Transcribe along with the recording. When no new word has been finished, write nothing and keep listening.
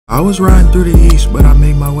I was riding through the east, but I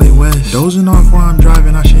made my way west. Dozing off while I'm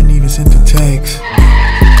driving, I shouldn't even send a text.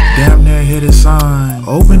 Damn near hit a sign.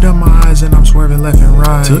 Opened up my eyes and I'm swerving left and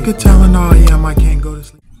right. Took a Tylenol, yeah, I can't go to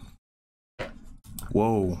sleep.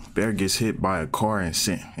 Whoa, bear gets hit by a car and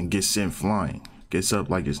gets sent flying. Gets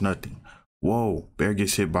up like it's nothing. Whoa, bear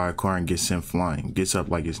gets hit by a car and gets sent flying. Gets up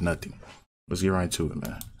like it's nothing. Let's get right to it,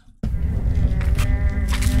 man.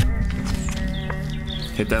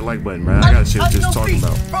 Hit that like button, man. I gotta see what this is talking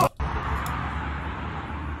about.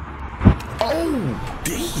 Oh,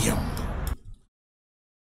 damn.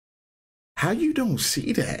 How you don't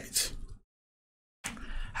see that?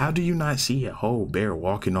 How do you not see a whole bear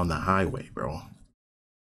walking on the highway, bro?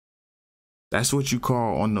 That's what you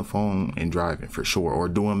call on the phone and driving for sure, or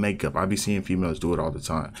doing makeup. I be seeing females do it all the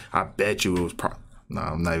time. I bet you it was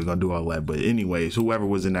nah, I'm not even gonna do all that. But anyways, whoever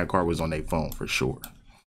was in that car was on their phone for sure,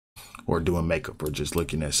 or doing makeup, or just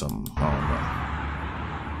looking at something. I don't know.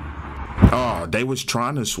 Oh, they was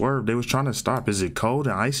trying to swerve. They was trying to stop. Is it cold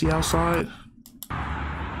and icy outside?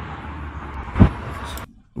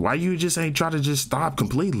 Why you just ain't try to just stop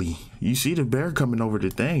completely? You see the bear coming over the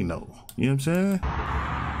thing though. You know what I'm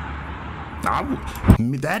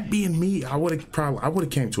saying? That being me, I would have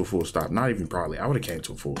came to a full stop. Not even probably. I would have came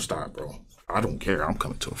to a full stop, bro. I don't care. I'm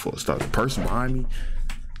coming to a full stop. The person behind me,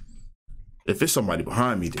 if it's somebody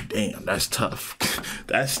behind me, then damn, that's tough.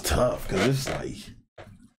 That's tough, cause it's like,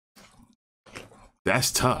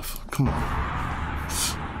 that's tough. Come on.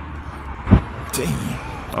 Damn.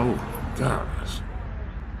 Oh gosh.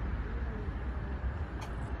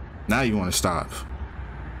 Now you want to stop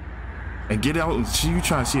and get out and see you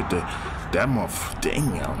trying to see if that motherfucker.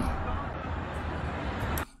 Damn.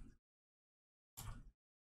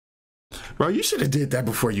 Bro, you should have did that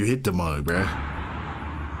before you hit the mug, bro.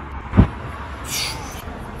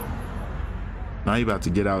 Now you about to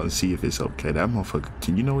get out and see if it's okay. That motherfucker,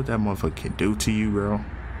 can you know what that motherfucker can do to you, bro?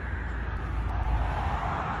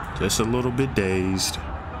 Just a little bit dazed.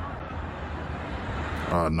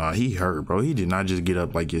 Oh, nah, he hurt, bro. He did not just get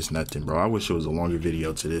up like it's nothing, bro. I wish it was a longer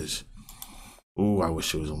video to this. Ooh, I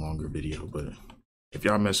wish it was a longer video, but if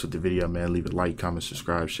y'all mess with the video, man, leave a like, comment,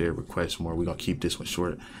 subscribe, share, request more. We're gonna keep this one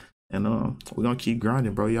short. And we're gonna keep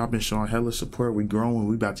grinding, bro. Y'all been showing hella support. We growing.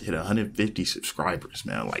 We about to hit 150 subscribers,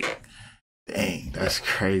 man. Like, dang, that's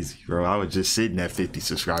crazy, bro. I was just sitting at 50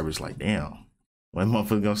 subscribers, like, damn. When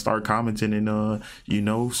motherfucker gonna start commenting and you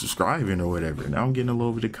know, subscribing or whatever. Now I'm getting a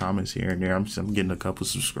little bit of comments here and there. I'm getting a couple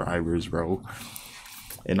subscribers, bro.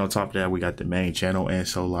 And on top of that, we got the main channel and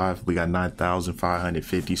so live. We got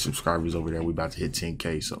 9,550 subscribers over there. We about to hit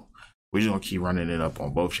 10K. So we're just gonna keep running it up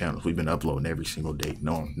on both channels. We've been uploading every single day,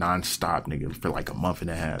 no, non-stop, nigga, for like a month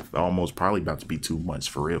and a half. Almost probably about to be 2 months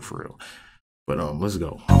for real, for real. But let's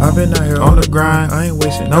go. I've been out here on the grind. I ain't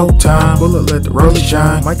wasting no time. Bullet let the roller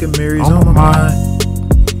shine. Mike and Mary's on my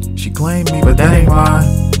mind. She claimed me, but that ain't mine.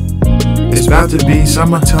 It's about to be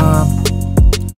summertime.